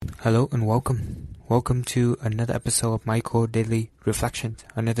Hello and welcome. Welcome to another episode of Michael Daily Reflections,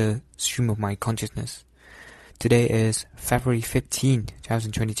 another stream of my consciousness. Today is February 15,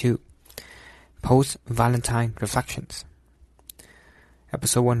 2022. Post-Valentine Reflections.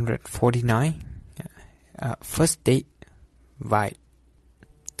 Episode 149. First date vibe.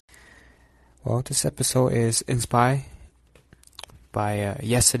 Well, this episode is inspired by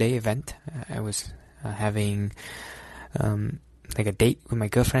yesterday event. I was having like a date with my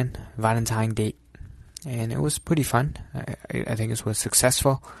girlfriend, Valentine date, and it was pretty fun. I think it was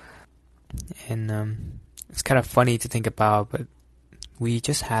successful, and it's kind of funny to think about, but we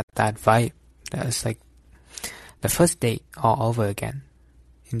just had that vibe. That's like the first date all over again.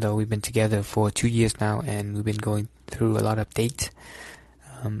 Even though we've been together for 2 years now, and we've been going through a lot of dates.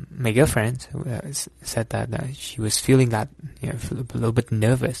 My girlfriend said that she was feeling that, a little bit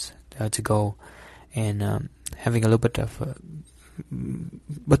nervous to go, and having a little bit of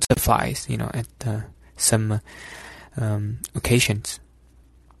butterflies, at some occasions.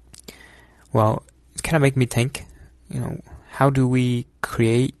 Well, it kind of made me think, how do we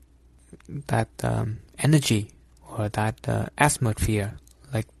create that energy or that atmosphere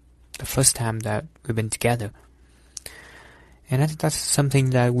like the first time that we've been together? And I think that's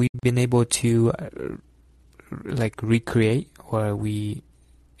something that we've been able to recreate, or we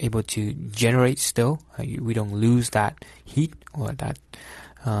able to generate still. We don't lose that heat or that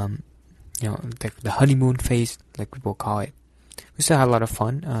the honeymoon phase, like people call it. We still had a lot of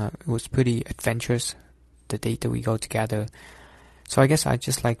fun. It was pretty adventurous, the date that we go together. So I guess I'd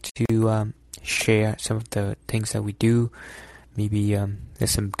just like to share some of the things that we do. Maybe there's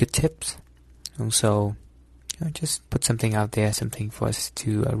some good tips. Also, just put something out there, something for us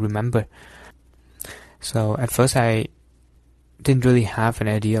to remember. So at first I didn't really have an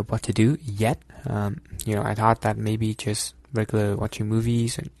idea of what to do yet. I thought that maybe just regular watching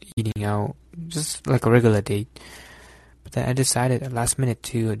movies and eating out, just like a regular date. But then I decided at last minute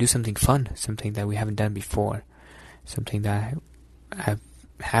to do something fun, something that we haven't done before, something that I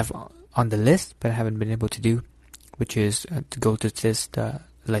have on the list but I haven't been able to do, which is to go to this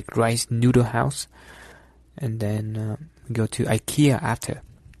rice noodle house, and then go to IKEA after.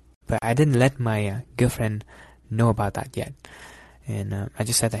 But I didn't let my girlfriend know about that yet. And I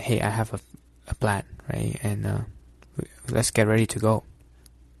just said that, hey, I have a plan, right? And let's get ready to go.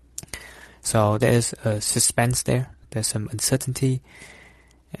 So there's a suspense there. There's some uncertainty.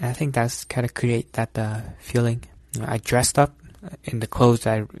 And I think that's kind of create that feeling. I dressed up in the clothes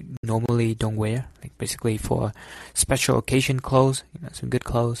that I normally don't wear, like basically for special occasion clothes, some good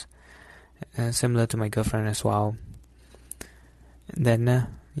clothes, similar to my girlfriend as well. And then,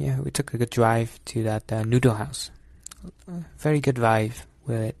 we took a good drive to that noodle house. Very good vibe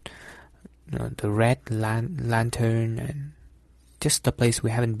with the red lantern, and just the place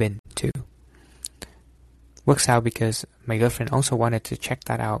we haven't been to. Works out because my girlfriend also wanted to check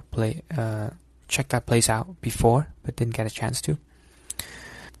that place out before, but didn't get a chance to.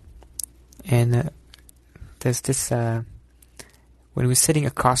 And there's this when we're sitting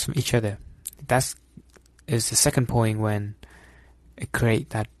across from each other, that is the second point when it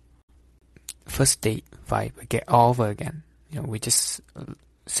create that first date vibe get all over again. We just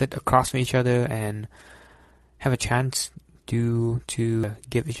sit across from each other and have a chance to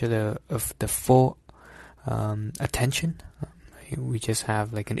give each other of the full attention. We just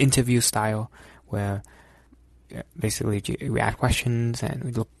have like an interview style where basically we ask questions and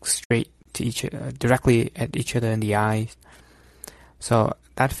we look straight to directly at each other in the eyes. So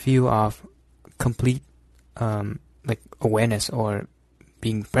that feel of complete awareness, or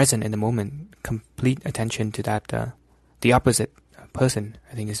being present in the moment, complete attention to that the opposite person,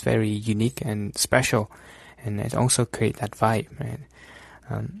 I think is very unique and special, and it also creates that vibe, right?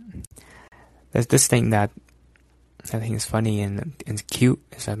 There's this thing that I think is funny and cute,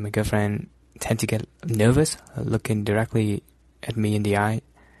 is that my girlfriend tend to get nervous looking directly at me in the eye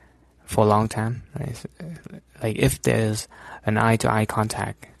for a long time, right? Like if there's an eye-to-eye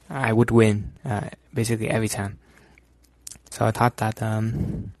contact, I would win basically every time. So I thought that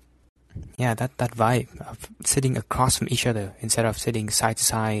that vibe of sitting across from each other instead of sitting side to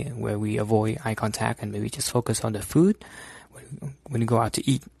side where we avoid eye contact and maybe just focus on the food when we go out to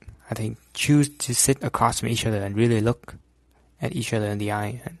eat. I think choose to sit across from each other and really look at each other in the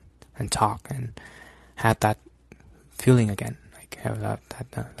eye and talk and have that feeling again, like have that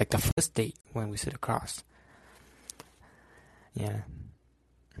like the first date when we sit across. Yeah,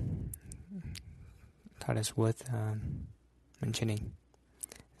 thought it's worth mentioning.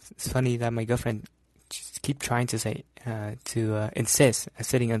 It's funny that my girlfriend just keep trying to say insist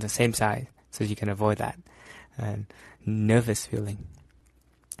sitting on the same side so you can avoid that nervous feeling.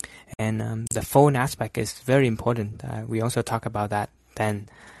 And the phone aspect is very important. We also talk about that then.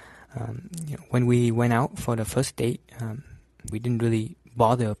 When we went out for the first date, we didn't really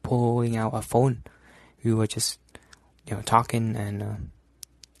bother pulling out our phone. We were just, talking and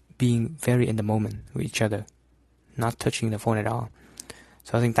being very in the moment with each other, not touching the phone at all.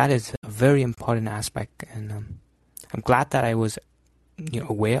 So I think that is a very important aspect, and I'm glad that I was,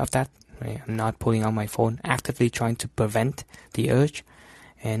 aware of that. Right? I'm not pulling out my phone, actively trying to prevent the urge.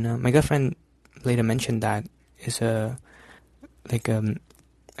 And my girlfriend later mentioned that is a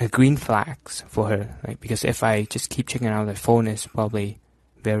green flags for her, right? Because if I just keep checking out the phone, it's probably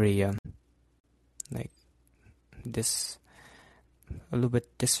very a little bit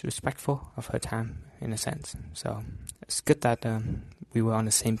disrespectful of her time in a sense. So it's good that we were on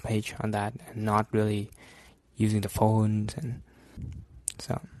the same page on that and not really using the phones. And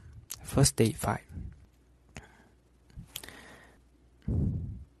so first date 5.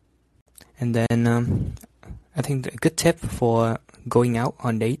 And then I think a good tip for going out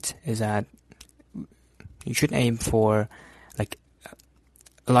on dates is that you should aim for like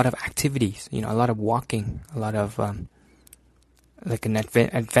a lot of activities, a lot of walking, a lot of like an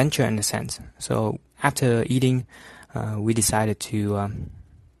adventure in a sense. So after eating, we decided to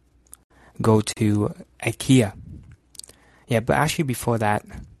go to IKEA. Yeah, but actually before that,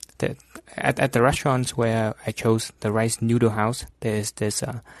 at the restaurants where I chose the rice noodle house, there is this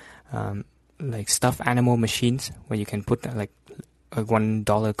like stuffed animal machines where you can put like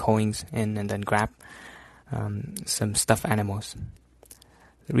 $1 coins in and then grab some stuffed animals.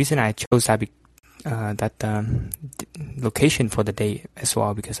 The reason I chose that location for the day as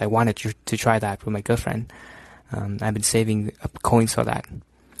well, because I wanted to try that with my girlfriend. I've been saving up coins for that.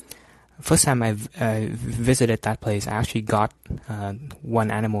 First time I visited that place, I actually got one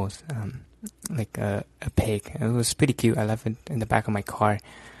animal, like a pig. It was pretty cute. I left it in the back of my car.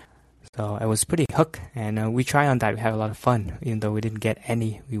 So I was pretty hooked, and we tried on that. We had a lot of fun, even though we didn't get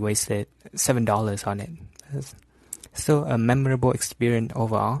any. We wasted $7 on it. It's still a memorable experience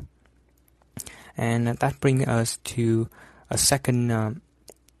overall. And that brings us to a second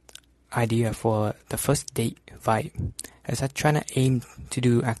idea for the first date vibe. Is that trying to aim to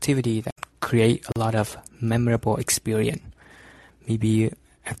do activity that create a lot of memorable experience. Maybe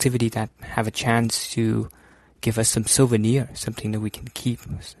activity that have a chance to give us some souvenir, something that we can keep,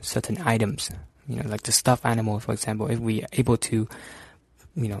 certain items, like the stuffed animal, for example. If we are able to,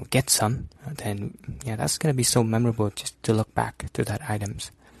 get some, then that's gonna be so memorable just to look back to that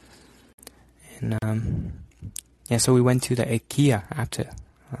items. And so we went to the IKEA after.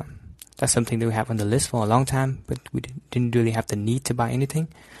 That's something that we have on the list for a long time, but we didn't really have the need to buy anything.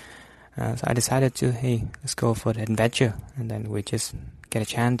 So I decided to, let's go for the adventure, and then we just get a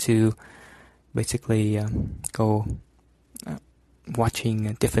chance to basically go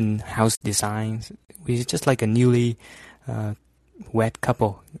watching different house designs. We're just like a newly wed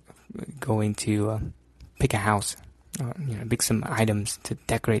couple going to pick a house, pick some items to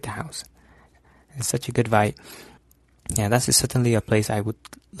decorate the house. It's such a good vibe. Yeah, that's certainly a place I would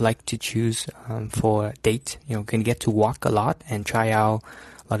like to choose for a date. Can get to walk a lot and try out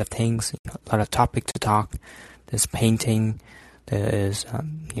a lot of things, a lot of topic to talk. There's painting, there is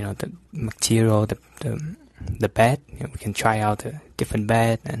the material, the bed. We can try out the different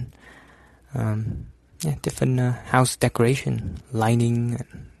bed and different house decoration, lining.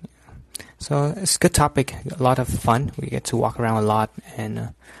 So it's a good topic, a lot of fun. We get to walk around a lot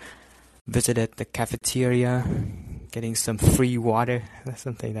and visited the cafeteria, getting some free water. That's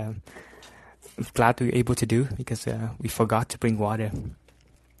something that I'm glad we were able to do, because we forgot to bring water,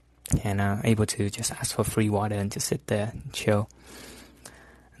 and able to just ask for free water and just sit there and chill.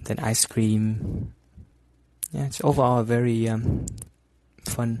 And then ice cream. Yeah, it's overall a very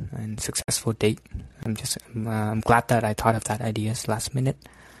fun and successful date. I'm glad that I thought of that ideas last minute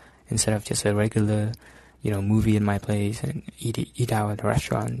instead of just a regular, movie in my place and eat out at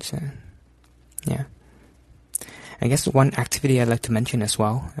restaurants. Yeah. I guess one activity I'd like to mention as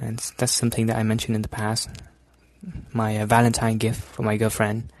well, and that's something that I mentioned in the past. My Valentine gift for my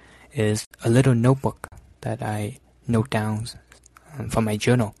girlfriend is a little notebook that I note down from my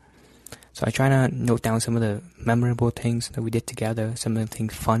journal. So I try to note down some of the memorable things that we did together, some of the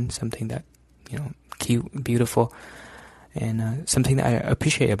things fun, something that, cute, beautiful, and something that I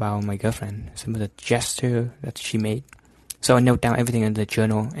appreciate about my girlfriend, some of the gesture that she made. So I note down everything in the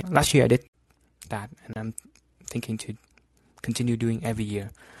journal. And last year I did that, and I'm thinking to continue doing every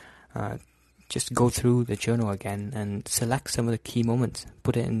year. Just go through the journal again and select some of the key moments,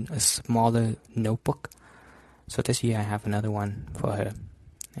 put it in a smaller notebook. So this year I have another one for her.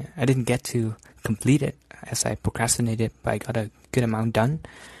 I didn't get to complete it as I procrastinated, but I got a good amount done.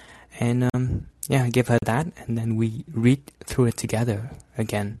 And I give her that, and then we read through it together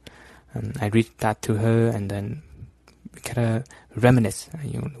again. I read that to her, and then we kind of reminisce.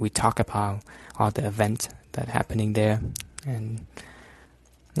 We talk about all the events that are happening there, and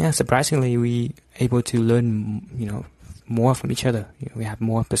surprisingly, we able to learn, more from each other. We have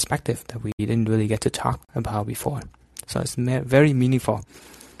more perspective that we didn't really get to talk about before. So it's very meaningful.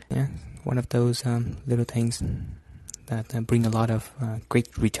 Yeah, one of those little things that bring a lot of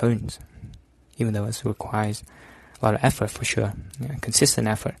great returns, even though it requires a lot of effort for sure, consistent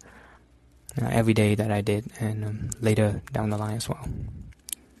effort every day that I did, and later down the line as well.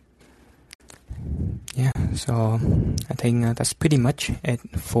 Yeah, so I think that's pretty much it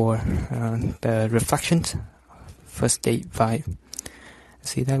for the reflections. First date vibe. I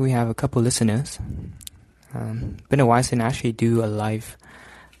see that we have a couple listeners. Been a while since I actually do a live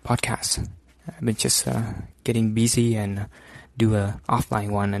podcast. I've been just getting busy and do a offline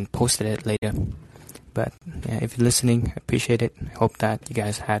one and posted it later. But if you're listening, appreciate it. Hope that you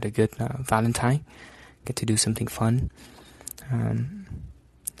guys had a good Valentine. Get to do something fun.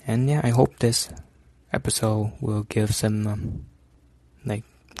 I hope this episode will give some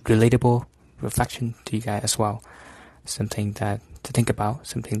relatable reflection to you guys as well. Something that to think about,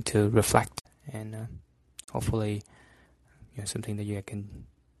 something to reflect, and hopefully something that you can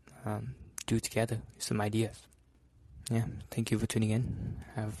do together, some ideas. Thank you for tuning in.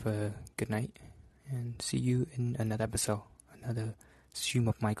 Have a good night, and see you in another episode, another Stream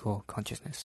of Micro Consciousness.